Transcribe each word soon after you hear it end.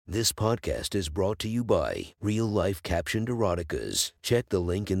This podcast is brought to you by Real Life Captioned Eroticas. Check the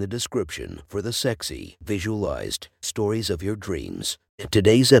link in the description for the sexy, visualized stories of your dreams.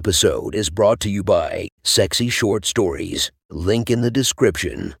 Today's episode is brought to you by Sexy Short Stories. Link in the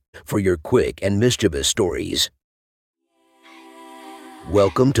description for your quick and mischievous stories.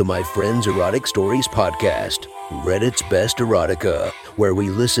 Welcome to my friend's Erotic Stories podcast, Reddit's Best Erotica, where we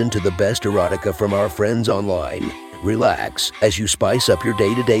listen to the best erotica from our friends online. Relax as you spice up your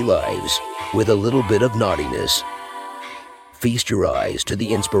day-to-day lives with a little bit of naughtiness. Feast your eyes to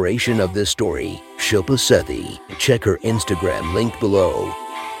the inspiration of this story, Shilpa Sethi. Check her Instagram linked below,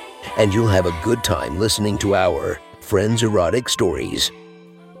 and you'll have a good time listening to our friends' erotic stories.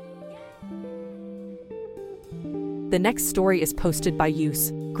 The next story is posted by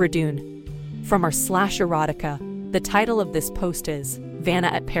Yus Gradoon from our /erotica. The title of this post is Vanna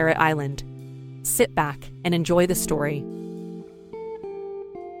at Parrot Island. Sit back and enjoy the story.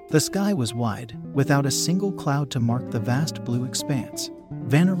 The sky was wide, without a single cloud to mark the vast blue expanse.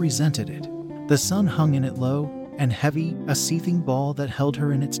 Vanna resented it. The sun hung in it low and heavy, a seething ball that held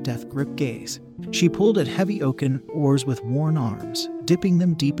her in its death-grip gaze. She pulled at heavy oaken oars with worn arms, dipping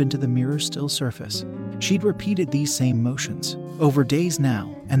them deep into the mirror-still surface. She'd repeated these same motions over days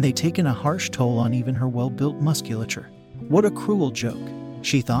now, and they'd taken a harsh toll on even her well-built musculature. What a cruel joke,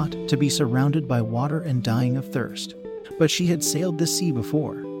 she thought, to be surrounded by water and dying of thirst. But she had sailed the sea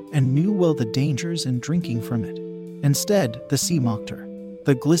before, and knew well the dangers in drinking from it. Instead, the sea mocked her,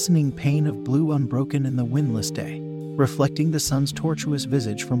 the glistening pane of blue unbroken in the windless day, reflecting the sun's tortuous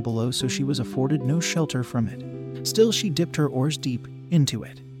visage from below, so she was afforded no shelter from it. Still she dipped her oars deep into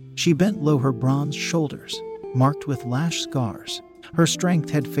it. She bent low, her bronzed shoulders marked with lash scars. Her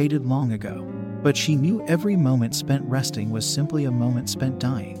strength had faded long ago, but she knew every moment spent resting was simply a moment spent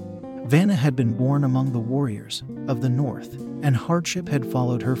dying. Vanna had been born among the warriors of the north, and hardship had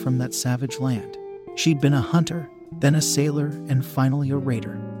followed her from that savage land. She'd been a hunter, then a sailor, and finally a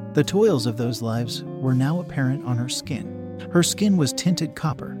raider. The toils of those lives were now apparent on her skin. Her skin was tinted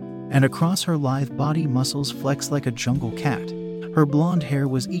copper, and across her lithe body muscles flexed like a jungle cat. Her blonde hair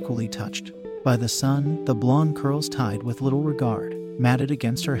was equally touched by the sun, the blonde curls tied with little regard, matted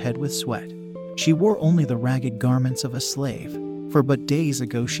against her head with sweat. She wore only the ragged garments of a slave, for but days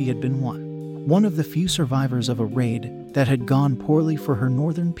ago she had been one of the few survivors of a raid that had gone poorly for her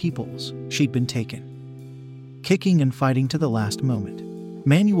northern peoples. She'd been taken, kicking and fighting to the last moment.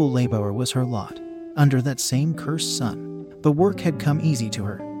 Manual labor was her lot. Under that same cursed sun, the work had come easy to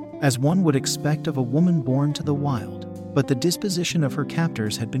her, as one would expect of a woman born to the wild, but the disposition of her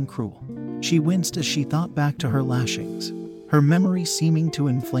captors had been cruel. She winced as she thought back to her lashings, her memory seeming to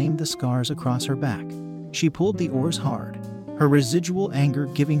inflame the scars across her back. She pulled the oars hard, her residual anger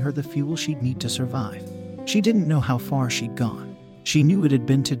giving her the fuel she'd need to survive. She didn't know how far she'd gone. She knew it had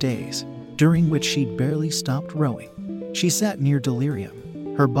been 2 days, during which she'd barely stopped rowing. She sat near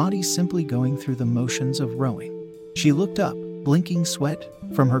delirium, her body simply going through the motions of rowing. She looked up, blinking sweat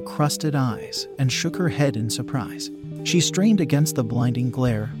from her crusted eyes, and shook her head in surprise. She strained against the blinding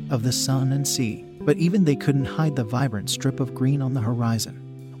glare of the sun and sea, but even they couldn't hide the vibrant strip of green on the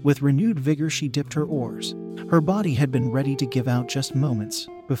horizon. With renewed vigor she dipped her oars. Her body had been ready to give out just moments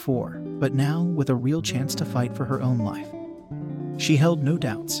before, but now, with a real chance to fight for her own life, she held no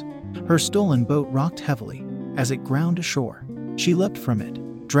doubts. Her stolen boat rocked heavily as it ground ashore. She leapt from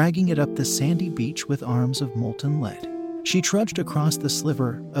it, dragging it up the sandy beach with arms of molten lead. She trudged across the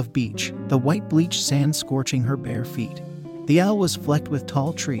sliver of beach, the white bleached sand scorching her bare feet. The isle was flecked with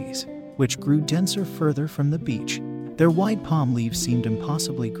tall trees, which grew denser further from the beach. Their wide palm leaves seemed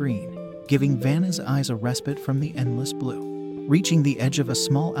impossibly green, giving Vanna's eyes a respite from the endless blue. Reaching the edge of a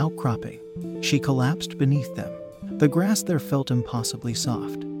small outcropping, she collapsed beneath them. The grass there felt impossibly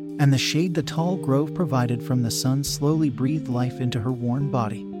soft, and the shade the tall grove provided from the sun slowly breathed life into her worn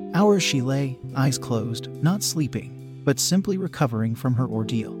body. Hours she lay, eyes closed, not sleeping, but simply recovering from her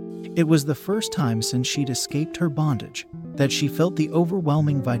ordeal. It was the first time since she'd escaped her bondage that she felt the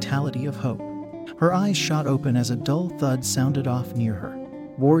overwhelming vitality of hope. Her eyes shot open as a dull thud sounded off near her.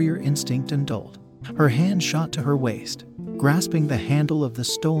 Warrior instinct and dulled. Her hand shot to her waist, grasping the handle of the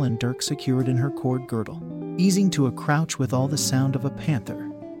stolen dirk secured in her cord girdle. Easing to a crouch with all the sound of a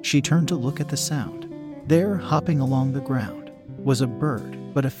panther, she turned to look at the sound. There, hopping along the ground, was a bird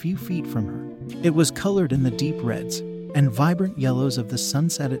but a few feet from her. It was colored in the deep reds and vibrant yellows of the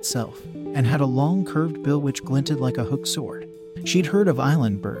sunset itself, and had a long curved bill which glinted like a hooked sword. She'd heard of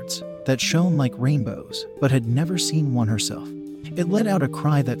island birds that shone like rainbows, but had never seen one herself. It let out a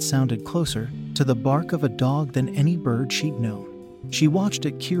cry that sounded closer to the bark of a dog than any bird she'd known. She watched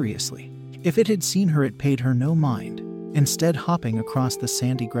it curiously. If it had seen her, it paid her no mind. instead hopping across the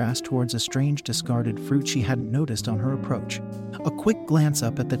sandy grass towards a strange discarded fruit she hadn't noticed on her approach. A quick glance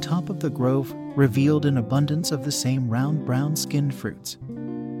up at the top of the grove revealed an abundance of the same round brown-skinned fruits.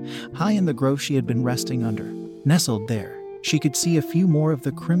 High in the grove she had been resting under, nestled there, she could see a few more of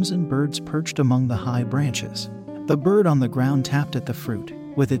the crimson birds perched among the high branches. The bird on the ground tapped at the fruit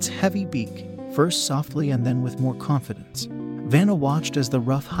with its heavy beak, first softly and then with more confidence. Vanna watched as the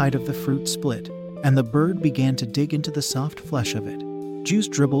rough hide of the fruit split, and the bird began to dig into the soft flesh of it. Juice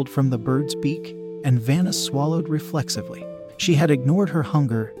dribbled from the bird's beak, and Vanna swallowed reflexively. She had ignored her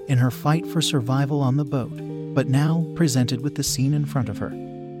hunger in her fight for survival on the boat, but now, presented with the scene in front of her,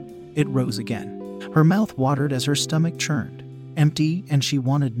 it rose again. Her mouth watered as her stomach churned, empty, and she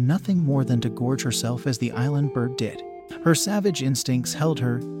wanted nothing more than to gorge herself as the island bird did. Her savage instincts held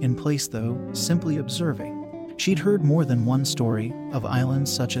her in place though, simply observing. She'd heard more than one story of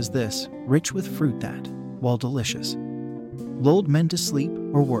islands such as this, rich with fruit that, while delicious, lulled men to sleep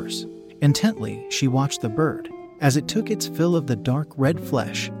or worse. Intently, she watched the bird as it took its fill of the dark red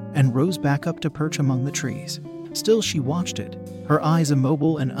flesh and rose back up to perch among the trees. Still she watched it, her eyes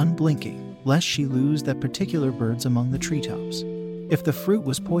immobile and unblinking, lest she lose that particular birds among the treetops. If the fruit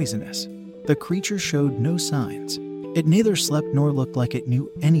was poisonous, the creature showed no signs. It neither slept nor looked like it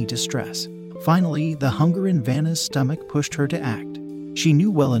knew any distress. Finally, the hunger in Vanna's stomach pushed her to act. She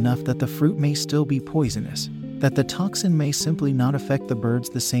knew well enough that the fruit may still be poisonous, that the toxin may simply not affect the birds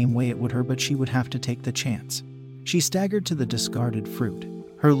the same way it would her, but she would have to take the chance. She staggered to the discarded fruit,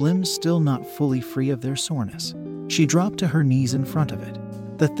 her limbs still not fully free of their soreness. She dropped to her knees in front of it.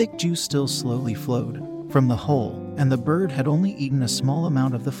 The thick juice still slowly flowed from the hole, and the bird had only eaten a small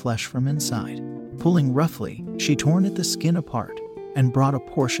amount of the flesh from inside. Pulling roughly, she torn at the skin apart and brought a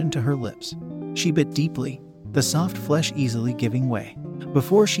portion to her lips. She bit deeply, the soft flesh easily giving way.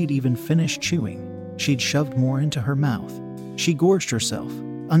 Before she'd even finished chewing, she'd shoved more into her mouth. She gorged herself,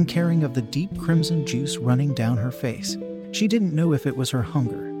 uncaring of the deep crimson juice running down her face. She didn't know if it was her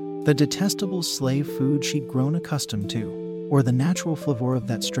hunger, the detestable slave food she'd grown accustomed to, or the natural flavor of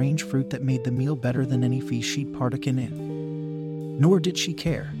that strange fruit that made the meal better than any feast she'd partaken in. Nor did she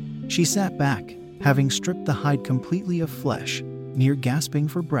care. She sat back, having stripped the hide completely of flesh, near gasping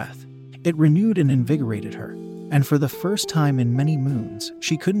for breath. It renewed and invigorated her, and for the first time in many moons,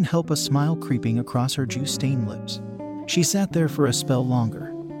 she couldn't help a smile creeping across her juice-stained lips. She sat there for a spell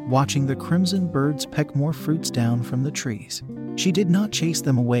longer, watching the crimson birds peck more fruits down from the trees. She did not chase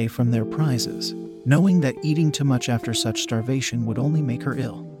them away from their prizes, knowing that eating too much after such starvation would only make her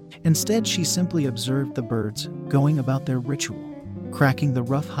ill. Instead, she simply observed the birds going about their ritual, cracking the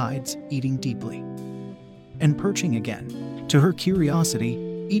rough hides, eating deeply, and perching again. To her curiosity,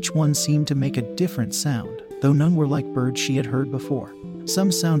 each one seemed to make a different sound, though none were like birds she had heard before.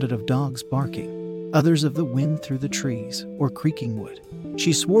 Some sounded of dogs barking, others of the wind through the trees or creaking wood.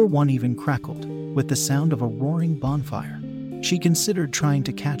 She swore one even crackled, with the sound of a roaring bonfire. She considered trying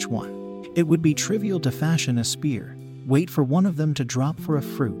to catch one. It would be trivial to fashion a spear, wait for one of them to drop for a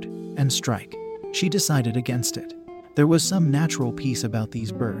fruit, and strike. She decided against it. There was some natural peace about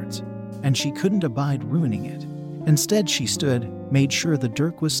these birds, and she couldn't abide ruining it. Instead, she stood, made sure the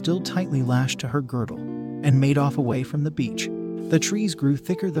dirk was still tightly lashed to her girdle, and made off away from the beach. The trees grew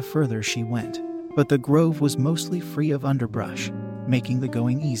thicker the further she went, but the grove was mostly free of underbrush, making the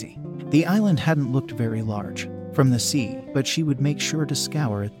going easy. The island hadn't looked very large from the sea, but she would make sure to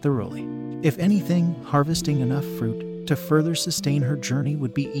scour it thoroughly. If anything, harvesting enough fruit to further sustain her journey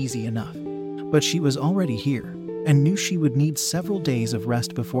would be easy enough. But she was already here, and knew she would need several days of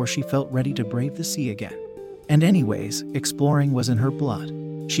rest before she felt ready to brave the sea again. And anyways, exploring was in her blood.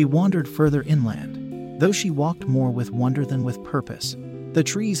 She wandered further inland, though she walked more with wonder than with purpose. The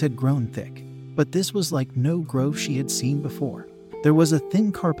trees had grown thick, but this was like no grove she had seen before. There was a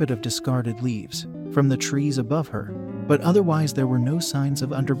thin carpet of discarded leaves from the trees above her, but otherwise there were no signs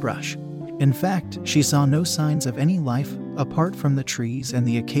of underbrush. In fact, she saw no signs of any life apart from the trees and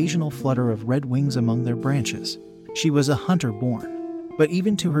the occasional flutter of red wings among their branches. She was a hunter born, but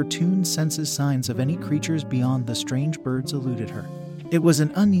even to her tuned senses signs of any creatures beyond the strange birds eluded her. It was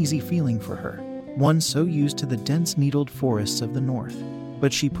an uneasy feeling for her, one so used to the dense needled forests of the north,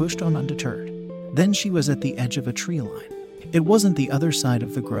 but she pushed on undeterred. Then she was at the edge of a tree line. It wasn't the other side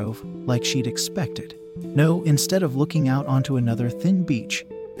of the grove, like she'd expected. No, instead of looking out onto another thin beach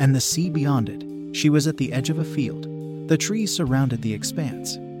and the sea beyond it, she was at the edge of a field. The trees surrounded the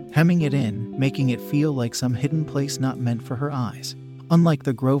expanse, hemming it in, making it feel like some hidden place not meant for her eyes. Unlike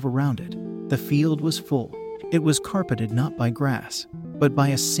the grove around it, the field was full. It was carpeted not by grass, but by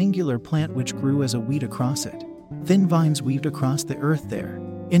a singular plant which grew as a weed across it. Thin vines weaved across the earth there,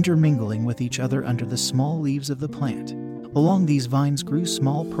 intermingling with each other under the small leaves of the plant. Along these vines grew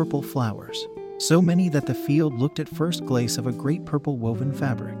small purple flowers, so many that the field looked at first glance of a great purple woven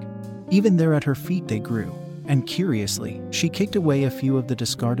fabric. Even there at her feet they grew, and curiously, she kicked away a few of the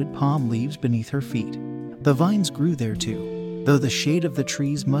discarded palm leaves beneath her feet. The vines grew there too, though the shade of the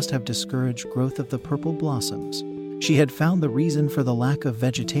trees must have discouraged growth of the purple blossoms. She had found the reason for the lack of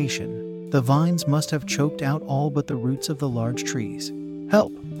vegetation. The vines must have choked out all but the roots of the large trees.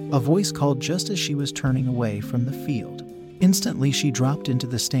 "Help!" a voice called just as she was turning away from the field. Instantly she dropped into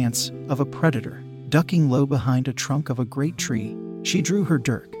the stance of a predator. Ducking low behind a trunk of a great tree, she drew her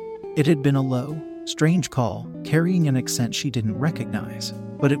dirk. It had been a low, strange call, carrying an accent she didn't recognize,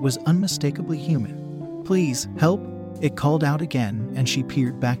 but it was unmistakably human. "Please, help!" it called out again, and she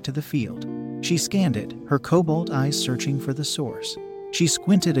peered back to the field. She scanned it, her cobalt eyes searching for the source. She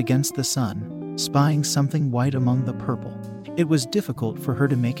squinted against the sun, spying something white among the purple. It was difficult for her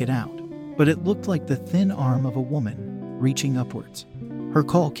to make it out, but it looked like the thin arm of a woman, reaching upwards. Her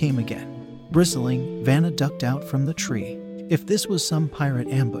call came again. Bristling, Vanna ducked out from the tree. If this was some pirate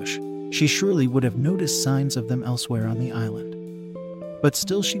ambush, she surely would have noticed signs of them elsewhere on the island. But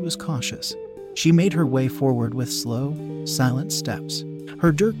still she was cautious. She made her way forward with slow, silent steps.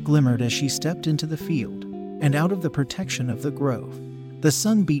 Her dirk glimmered as she stepped into the field, and out of the protection of the grove. The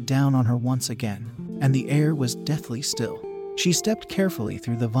sun beat down on her once again, and the air was deathly still. She stepped carefully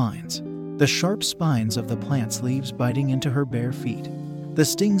through the vines, the sharp spines of the plant's leaves biting into her bare feet. The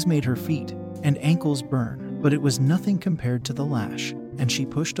stings made her feet and ankles burn, but it was nothing compared to the lash, and she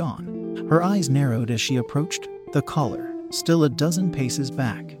pushed on. Her eyes narrowed as she approached the caller, still a dozen paces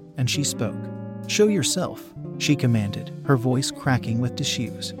back, and she spoke. "Show yourself," she commanded, her voice cracking with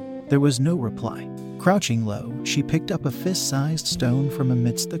disuse. There was no reply. Crouching low, she picked up a fist-sized stone from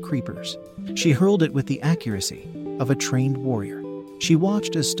amidst the creepers. She hurled it with the accuracy of a trained warrior. She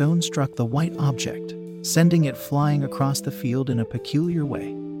watched as stone struck the white object, sending it flying across the field in a peculiar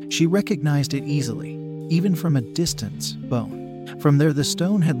way. She recognized it easily, even from a distance. Bone. From there the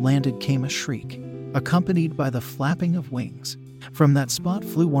stone had landed came a shriek, accompanied by the flapping of wings. From that spot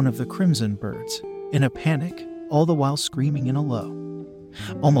flew one of the crimson birds, in a panic, all the while screaming in a low,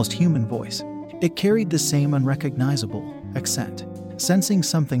 almost human voice. It carried the same unrecognizable accent. Sensing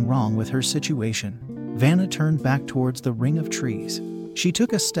something wrong with her situation, Vanna turned back towards the ring of trees. She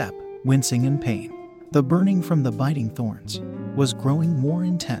took a step, wincing in pain. The burning from the biting thorns was growing more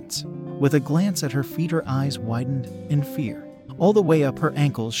intense. With a glance at her feet, her eyes widened in fear. All the way up her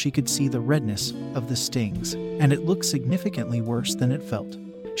ankles she could see the redness of the stings, and it looked significantly worse than it felt.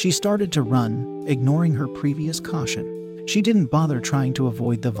 She started to run, ignoring her previous caution. She didn't bother trying to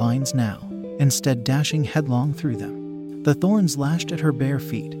avoid the vines now, instead dashing headlong through them. The thorns lashed at her bare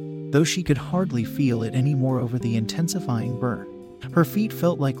feet, though she could hardly feel it anymore over the intensifying burn. Her feet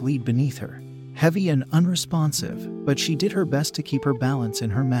felt like lead beneath her, heavy and unresponsive, but she did her best to keep her balance in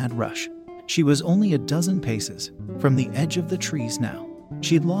her mad rush. She was only a dozen paces from the edge of the trees now.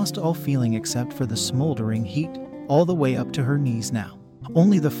 She'd lost all feeling except for the smoldering heat, all the way up to her knees now.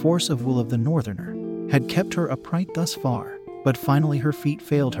 Only the force of will of the northerner had kept her upright thus far, but finally her feet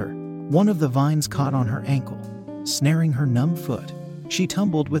failed her. One of the vines caught on her ankle, snaring her numb foot. She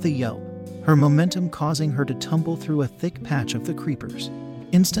tumbled with a yelp, her momentum causing her to tumble through a thick patch of the creepers.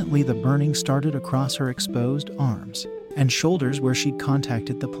 Instantly the burning started across her exposed arms and shoulders where she'd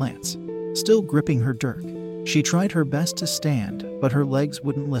contacted the plants. Still gripping her dirk, she tried her best to stand, but her legs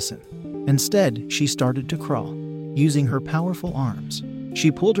wouldn't listen. Instead, she started to crawl. Using her powerful arms, she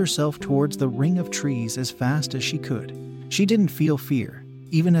pulled herself towards the ring of trees as fast as she could. She didn't feel fear,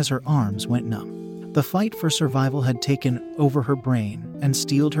 even as her arms went numb. The fight for survival had taken over her brain and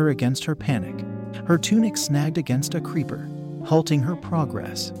steeled her against her panic. Her tunic snagged against a creeper, halting her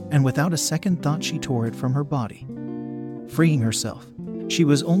progress, and without a second thought she tore it from her body. Freeing herself. She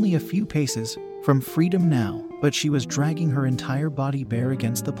was only a few paces from freedom now, but she was dragging her entire body bare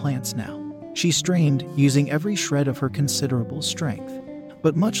against the plants now. She strained, using every shred of her considerable strength.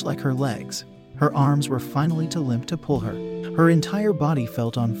 But much like her legs, her arms were finally too limp to pull her. Her entire body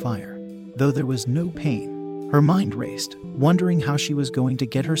felt on fire, though there was no pain. Her mind raced, wondering how she was going to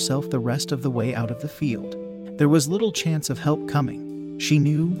get herself the rest of the way out of the field. There was little chance of help coming, she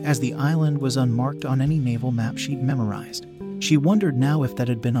knew, as the island was unmarked on any naval map she'd memorized. She wondered now if that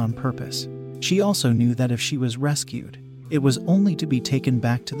had been on purpose. She also knew that if she was rescued, it was only to be taken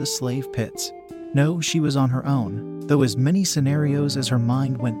back to the slave pits. No, she was on her own, though as many scenarios as her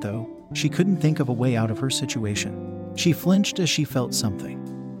mind went though, she couldn't think of a way out of her situation. She flinched as she felt something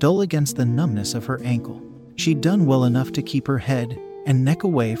dull against the numbness of her ankle. She'd done well enough to keep her head and neck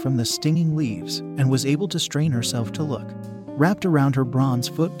away from the stinging leaves and was able to strain herself to look. Wrapped around her bronze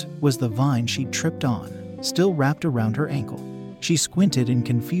foot was the vine she'd tripped on, still wrapped around her ankle. She squinted in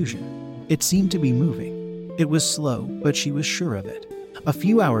confusion. It seemed to be moving. It was slow, but she was sure of it. A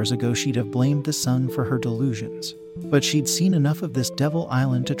few hours ago she'd have blamed the sun for her delusions, but she'd seen enough of this devil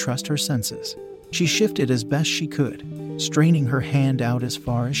island to trust her senses. She shifted as best she could, straining her hand out as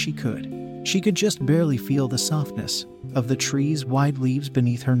far as she could. She could just barely feel the softness of the trees' wide leaves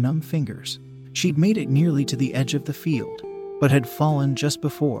beneath her numb fingers. She'd made it nearly to the edge of the field, but had fallen just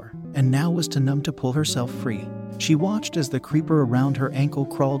before, and now was too numb to pull herself free. She watched as the creeper around her ankle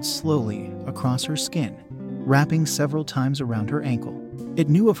crawled slowly across her skin, wrapping several times around her ankle. It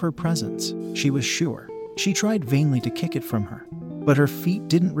knew of her presence, she was sure. She tried vainly to kick it from her, but her feet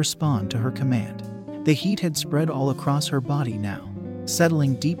didn't respond to her command. The heat had spread all across her body now,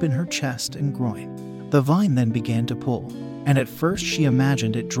 settling deep in her chest and groin. The vine then began to pull, and at first she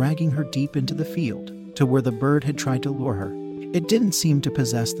imagined it dragging her deep into the field, to where the bird had tried to lure her. It didn't seem to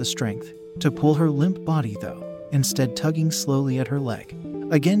possess the strength to pull her limp body though, instead tugging slowly at her leg.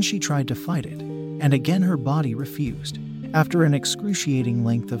 Again she tried to fight it, and again her body refused. After an excruciating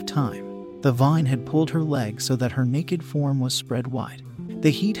length of time, the vine had pulled her leg so that her naked form was spread wide. The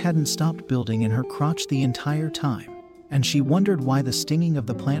heat hadn't stopped building in her crotch the entire time, and she wondered why the stinging of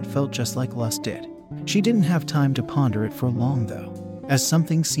the plant felt just like lust did. She didn't have time to ponder it for long though, as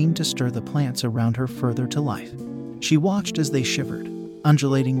something seemed to stir the plants around her further to life. She watched as they shivered,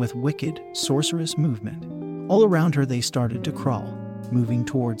 undulating with wicked, sorcerous movement. All around her they started to crawl, moving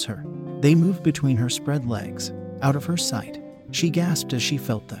towards her. They moved between her spread legs, out of her sight. She gasped as she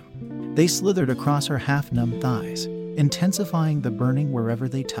felt them. They slithered across her half-numb thighs, intensifying the burning wherever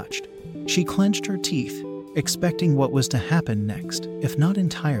they touched. She clenched her teeth, expecting what was to happen next, if not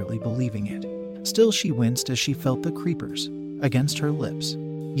entirely believing it. Still she winced as she felt the creepers against her lips.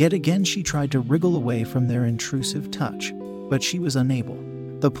 Yet again she tried to wriggle away from their intrusive touch, but she was unable.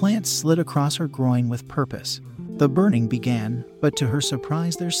 The plants slid across her groin with purpose. The burning began, but to her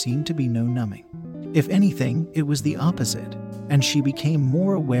surprise there seemed to be no numbing. If anything, it was the opposite, and she became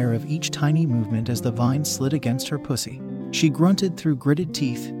more aware of each tiny movement as the vine slid against her pussy. She grunted through gritted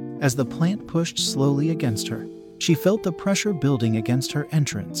teeth as the plant pushed slowly against her. She felt the pressure building against her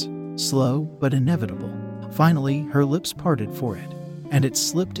entrance, slow but inevitable. Finally, her lips parted for it, and it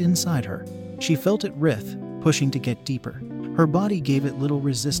slipped inside her. She felt it writhe, pushing to get deeper. Her body gave it little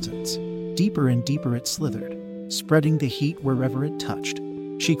resistance. Deeper and deeper it slithered, spreading the heat wherever it touched.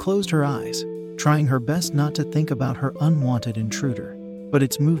 She closed her eyes, trying her best not to think about her unwanted intruder, but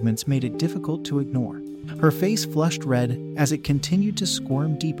its movements made it difficult to ignore. Her face flushed red as it continued to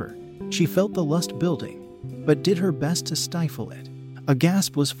squirm deeper. She felt the lust building, but did her best to stifle it. A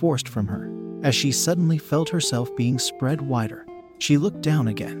gasp was forced from her, as she suddenly felt herself being spread wider. She looked down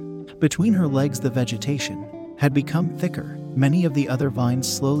again. Between her legs the vegetation had become thicker, many of the other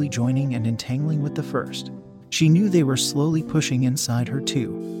vines slowly joining and entangling with the first. She knew they were slowly pushing inside her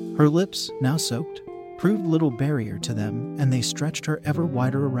too. Her lips, now soaked, proved little barrier to them, and they stretched her ever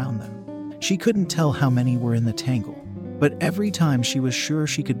wider around them. She couldn't tell how many were in the tangle, but every time she was sure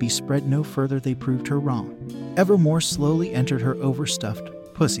she could be spread no further they proved her wrong. Ever more slowly entered her overstuffed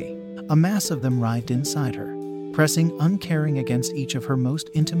pussy. A mass of them writhed inside her, pressing uncaring against each of her most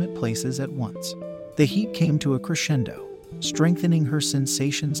intimate places at once. The heat came to a crescendo, strengthening her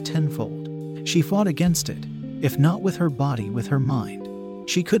sensations tenfold. She fought against it, if not with her body, with her mind.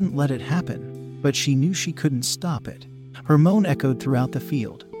 She couldn't let it happen, but she knew she couldn't stop it. Her moan echoed throughout the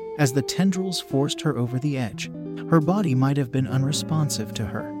field, as the tendrils forced her over the edge. Her body might have been unresponsive to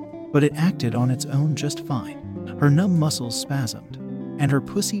her, but it acted on its own just fine. Her numb muscles spasmed, and her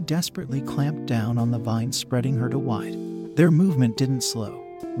pussy desperately clamped down on the vine, spreading her to wide. Their movement didn't slow,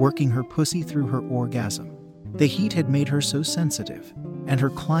 working her pussy through her orgasm. The heat had made her so sensitive, and her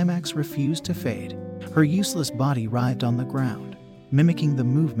climax refused to fade. Her useless body writhed on the ground, mimicking the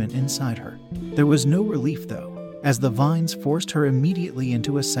movement inside her. There was no relief though, as the vines forced her immediately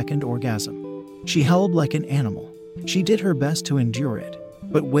into a second orgasm. She howled like an animal. She did her best to endure it,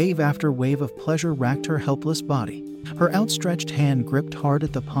 but wave after wave of pleasure racked her helpless body. Her outstretched hand gripped hard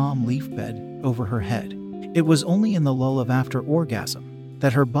at the palm leaf bed over her head. It was only in the lull of after orgasm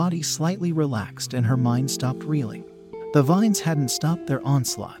that her body slightly relaxed and her mind stopped reeling. The vines hadn't stopped their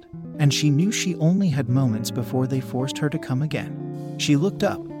onslaught, and she knew she only had moments before they forced her to come again. She looked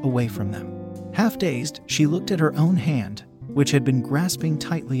up, away from them. Half dazed, she looked at her own hand, which had been grasping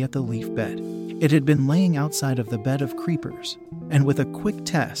tightly at the leaf bed. It had been laying outside of the bed of creepers, and with a quick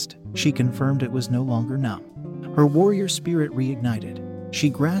test, she confirmed it was no longer numb. Her warrior spirit reignited. She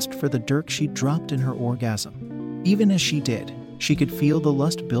grasped for the dirk she'd dropped in her orgasm. Even as she did, she could feel the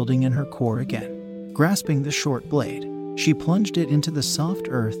lust building in her core again. Grasping the short blade, she plunged it into the soft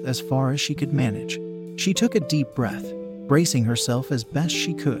earth as far as she could manage. She took a deep breath, bracing herself as best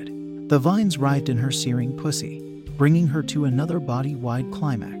she could. The vines writhed in her searing pussy, bringing her to another body-wide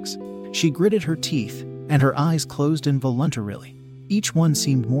climax. She gritted her teeth, and her eyes closed involuntarily. Each one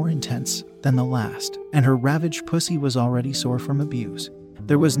seemed more intense than the last, and her ravaged pussy was already sore from abuse.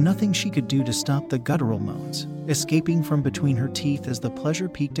 There was nothing she could do to stop the guttural moans, escaping from between her teeth as the pleasure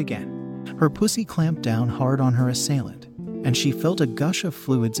peaked again. Her pussy clamped down hard on her assailant, and she felt a gush of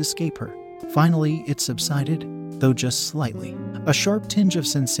fluids escape her. Finally, it subsided, though just slightly. A sharp tinge of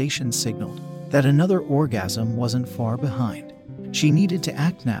sensation signaled that another orgasm wasn't far behind. She needed to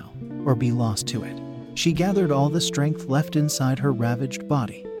act now, or be lost to it. She gathered all the strength left inside her ravaged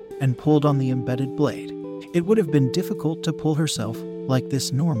body and pulled on the embedded blade. It would have been difficult to pull herself like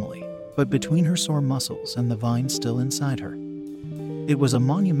this normally, but between her sore muscles and the vines still inside her, it was a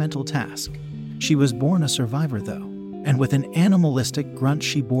monumental task. She was born a survivor, though, and with an animalistic grunt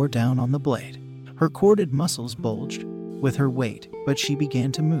she bore down on the blade. Her corded muscles bulged with her weight, but she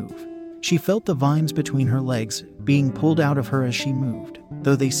began to move. She felt the vines between her legs being pulled out of her as she moved,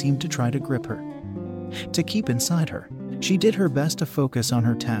 though they seemed to try to grip her, to keep inside her. She did her best to focus on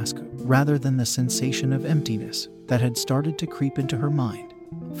her task rather than the sensation of emptiness that had started to creep into her mind.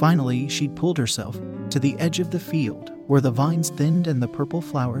 Finally, she'd pulled herself to the edge of the field, where the vines thinned and the purple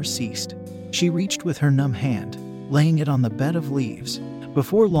flowers ceased. She reached with her numb hand, laying it on the bed of leaves.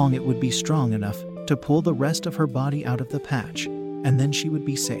 Before long it would be strong enough to pull the rest of her body out of the patch, and then she would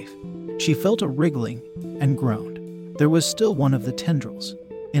be safe. She felt a wriggling and groaned. There was still one of the tendrils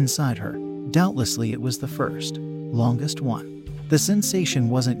inside her. Doubtlessly it was the first, longest one. The sensation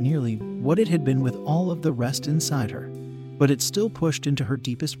wasn't nearly what it had been with all of the rest inside her, but it still pushed into her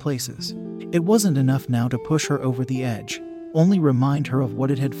deepest places. It wasn't enough now to push her over the edge, only remind her of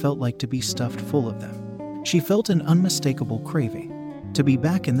what it had felt like to be stuffed full of them. She felt an unmistakable craving to be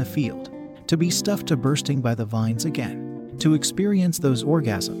back in the field, to be stuffed to bursting by the vines again, to experience those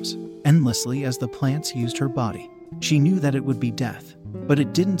orgasms endlessly as the plants used her body. She knew that it would be death, but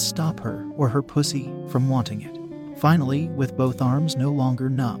it didn't stop her or her pussy from wanting it. Finally, with both arms no longer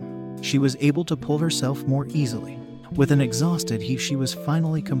numb, she was able to pull herself more easily. With an exhausted heave, she was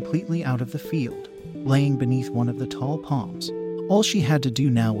finally completely out of the field, laying beneath one of the tall palms. All she had to do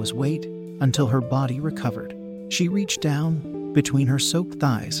now was wait until her body recovered. She reached down between her soaked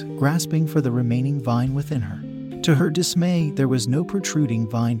thighs, grasping for the remaining vine within her. To her dismay, there was no protruding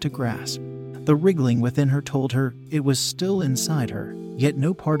vine to grasp. The wriggling within her told her it was still inside her, yet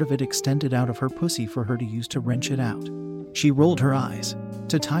no part of it extended out of her pussy for her to use to wrench it out. She rolled her eyes,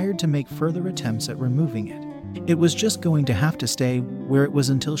 too tired to make further attempts at removing it. It was just going to have to stay where it was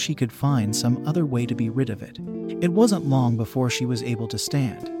until she could find some other way to be rid of it. It wasn't long before she was able to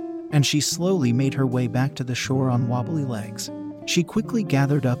stand, and she slowly made her way back to the shore on wobbly legs. She quickly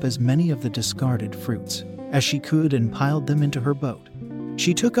gathered up as many of the discarded fruits as she could and piled them into her boat.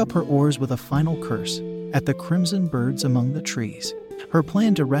 She took up her oars with a final curse at the crimson birds among the trees. Her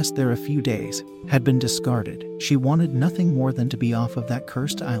plan to rest there a few days had been discarded. She wanted nothing more than to be off of that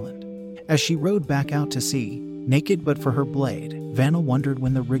cursed island. As she rowed back out to sea, naked but for her blade, Vanna wondered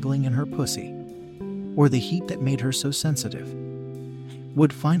when the wriggling in her pussy, or the heat that made her so sensitive,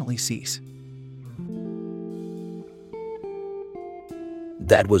 would finally cease.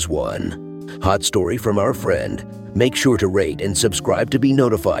 That was one hot story from our friend. Make sure to rate and subscribe to be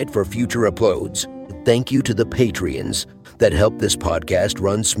notified for future uploads. Thank you to the Patreons that help this podcast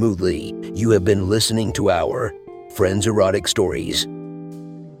run smoothly. You have been listening to our Friends Erotic Stories.